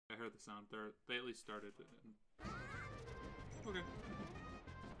heard the sound. They at least started. Okay.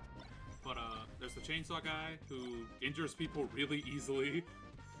 But there's the chainsaw guy who injures people really easily.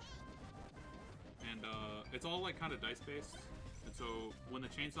 And it's all like kind of dice based. And so when the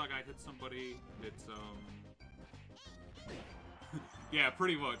chainsaw guy hits somebody, it's yeah,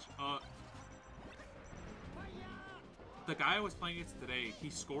 pretty much. The guy I was playing against today, he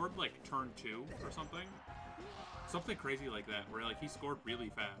scored like turn 2 or something. Something crazy like that, where like he scored really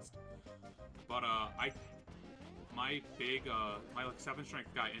fast. But my like 7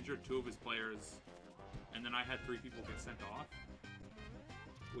 strength guy injured 2 of his players, and then I had 3 people get sent off,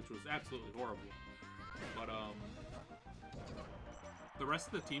 which was absolutely horrible. But the rest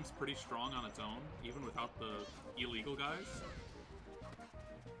of the team's pretty strong on its own, even without the illegal guys.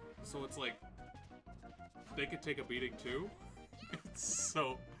 So it's like they could take a beating too.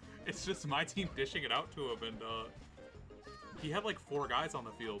 So it's just my team dishing it out to him, and he had like 4 guys on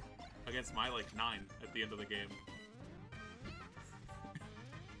the field against my like 9 at the end of the game.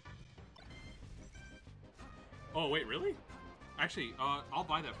 Oh wait, really? Actually, I'll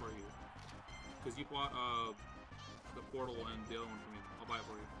buy that for you, because you bought the portal and the other one for me. I'll buy it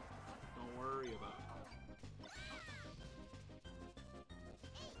for you. Don't worry about it.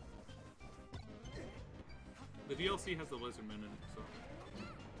 The DLC has the Lizardman in it, so.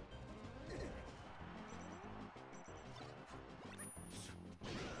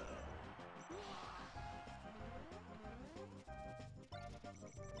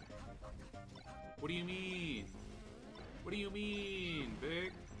 What do you mean? What do you mean,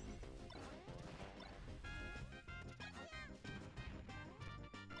 Big?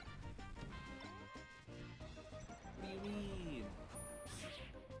 What do you mean?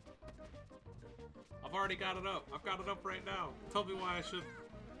 I've already got it up. I've got it up right now. Tell me why I should.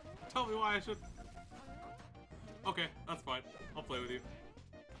 Tell me why I should. Okay, that's fine. I'll play with you.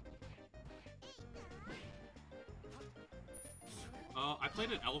 I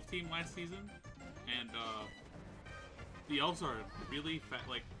played an elf team last season, and the elves are really fat.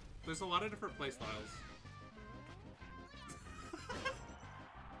 Like, there's a lot of different playstyles.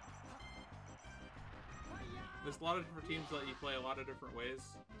 There's a lot of different teams that you play a lot of different ways.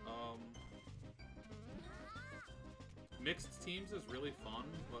 Mixed teams is really fun,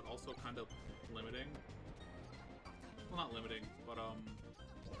 but also kind of limiting. Well, not limiting, but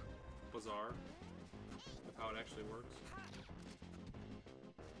bizarre with how it actually works.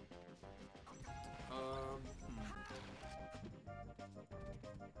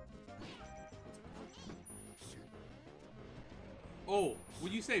 Oh,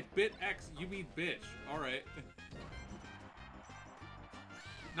 when you say bit X, you mean bitch. All right.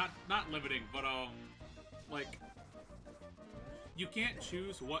 Not limiting, but like, you can't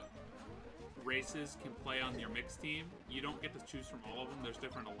choose what races can play on your mixed team. You don't get to choose from all of them. There's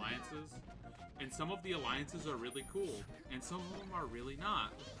different alliances, and some of the alliances are really cool, and some of them are really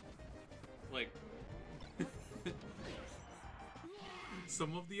not. Like,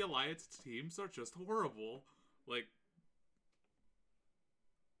 some of the alliance teams are just horrible. Like,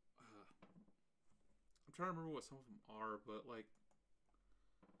 I'm trying to remember what some of them are, but like,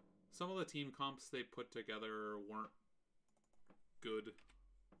 some of the team comps they put together weren't good.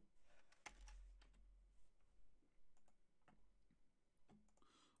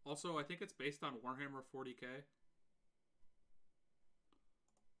 Also, I think it's based on Warhammer 40k.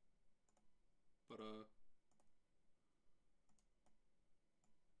 But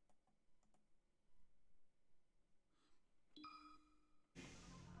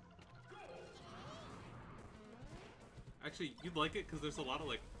actually, you'd like it because there's a lot of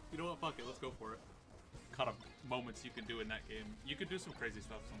like, you know what, fuck it, let's go for it. Kind of moments you can do in that game. You could do some crazy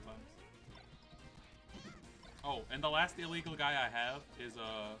stuff sometimes. Oh, and the last illegal guy I have is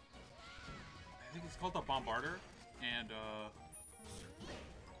I think it's called the Bombarder, and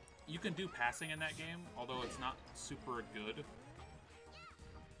you can do passing in that game, although it's not super good.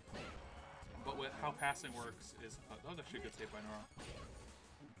 But with how passing works is that was actually a good save by Noro.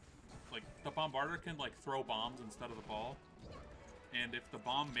 Like, the Bombarder can like throw bombs instead of the ball, and if the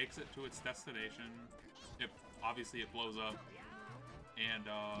bomb makes it to its destination, obviously it blows up, and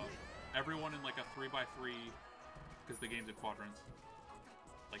everyone in like a 3x3, because the game's in quadrants,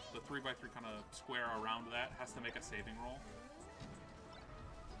 like the 3x3 kind of square around that has to make a saving roll.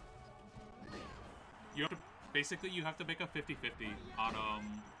 You have to basically make a 50-50 on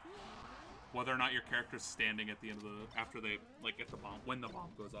whether or not your character's standing at the end of after they like get the bomb, when the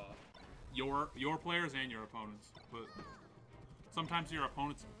bomb goes off. Your players and your opponents, but sometimes your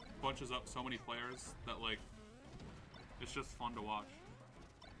opponents bunches up so many players that like it's just fun to watch.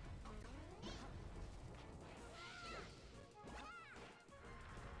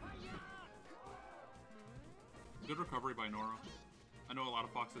 good recovery by Noro. I know a lot of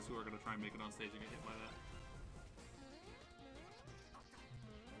foxes who are going to try and make it on stage and get hit by that.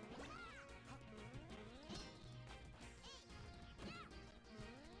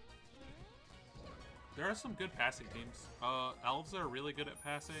 There are some good passing teams. Elves are really good at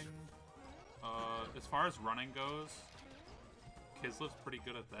passing. As far as running goes, Kislev's pretty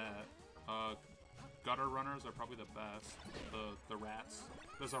good at that. Gutter runners are probably the best. The rats.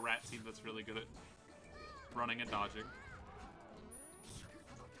 There's a rat team that's really good at running and dodging.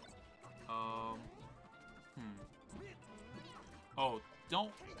 Oh,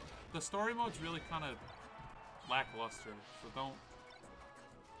 don't... The story mode's really kind of lackluster, so don't...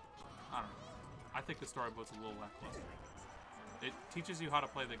 I don't know. I think the story mode's a little lackluster. It teaches you how to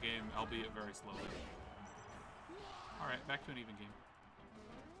play the game, albeit very slowly. Alright, back to an even game.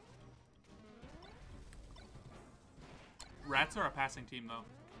 Rats are a passing team, though.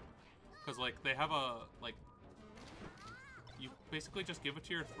 Because, like, they have a, like... You basically just give it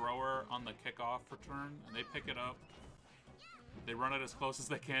to your thrower on the kickoff return, and they pick it up. They run it as close as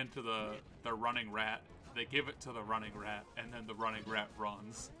they can to the running rat. They give it to the running rat, and then the running rat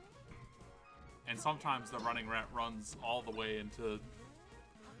runs. And sometimes the running rat runs all the way into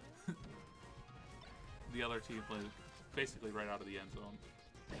the other team, like, basically right out of the end zone.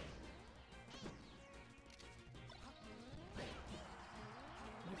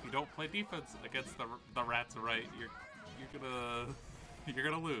 If you don't play defense against the rats right, you're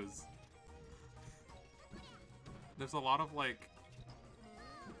gonna lose. There's a lot of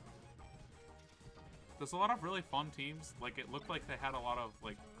really fun teams. Like, it looked like they had a lot of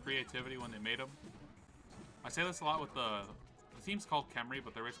like creativity when they made them. I say this a lot with the team's called Khemri,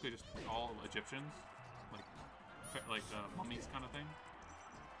 but they're basically just all Egyptians, like mummies kind of thing.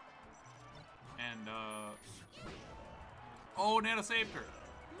 And oh, Nana saved her.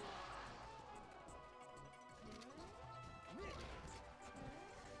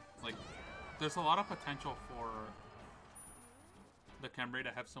 Like, there's a lot of potential for the Khemri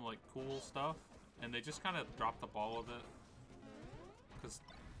to have some like cool stuff, and they just kind of drop the ball with it. Because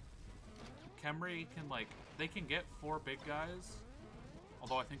Khemri can, like, they can get 4 big guys,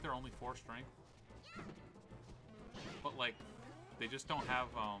 although I think they're only 4 strength. But, like, they just don't have,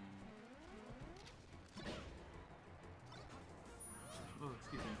 oh,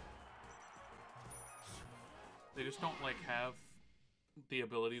 excuse me. They just don't, like, have the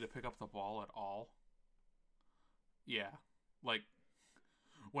ability to pick up the ball at all. Yeah. Like,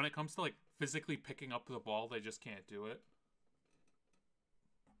 when it comes to, like, physically picking up the ball, they just can't do it.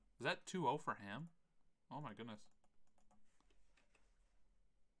 Is that 2-0 for Ham? Oh my goodness.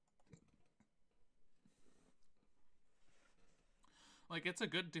 Like, it's a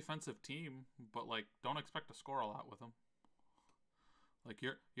good defensive team, but, like, don't expect to score a lot with them. Like,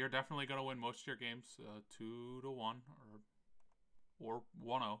 you're definitely gonna win most of your games 2-1 or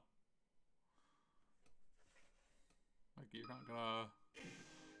 1-0. Like, you're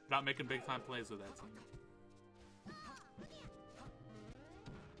not making big time plays with that team.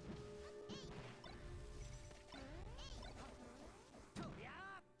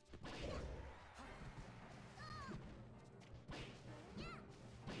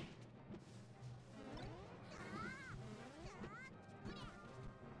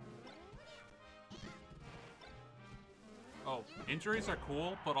 Oh, injuries are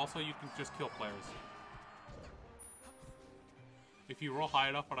cool, but also you can just kill players. If you roll high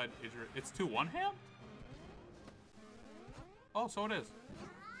enough on an injury, it's 2-1 Ham? Oh, so it is.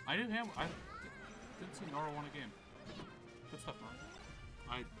 I knew Ham. I didn't see Noro won a game. Good stuff, Noro.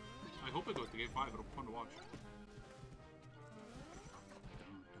 I hope it goes to game 5. It'll be fun to watch.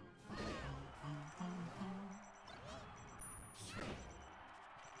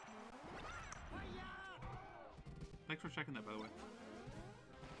 Thanks for checking that, by the way.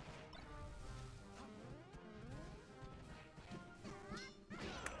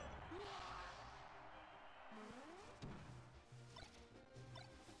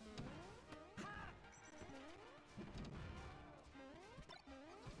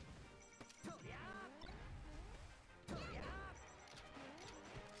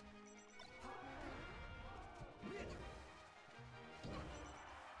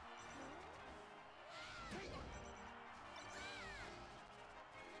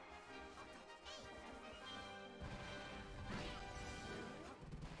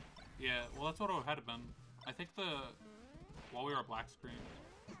 Yeah, well, that's what it had been. I think while we were black screen.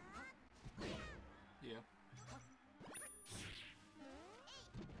 Yeah.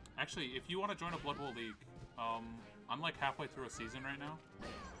 Actually, if you want to join a Blood Bowl League, I'm like halfway through a season right now.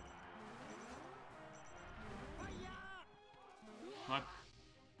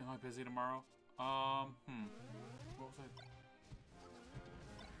 Am I busy tomorrow? What was I?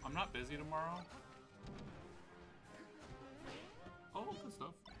 I'm not busy tomorrow. Oh, good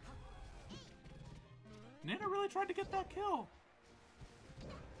stuff. Nana really tried to get that kill.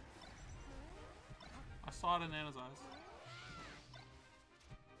 I saw it in Nana's eyes.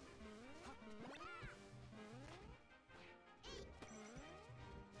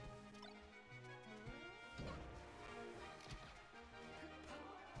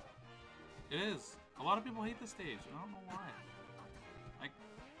 It is. A lot of people hate this stage. I don't know why.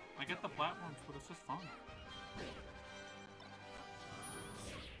 I get the platforms, but it's just fun.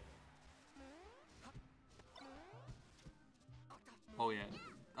 Oh yeah.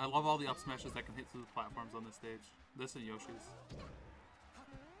 I love all the up smashes that can hit through the platforms on this stage. This and Yoshi's.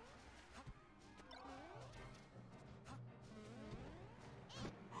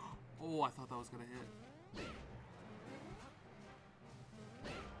 Oh, I thought that was gonna hit.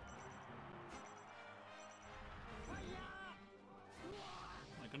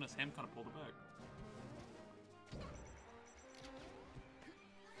 My goodness, Ham kind of pulled it back.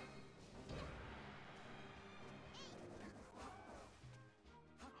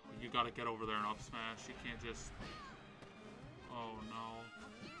 You gotta get over there and up smash. You can't just... Oh no.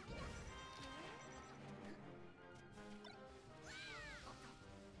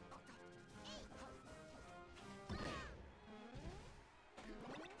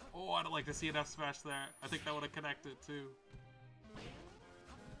 Oh, I'd like to see an up smash there. I think that would have connected too.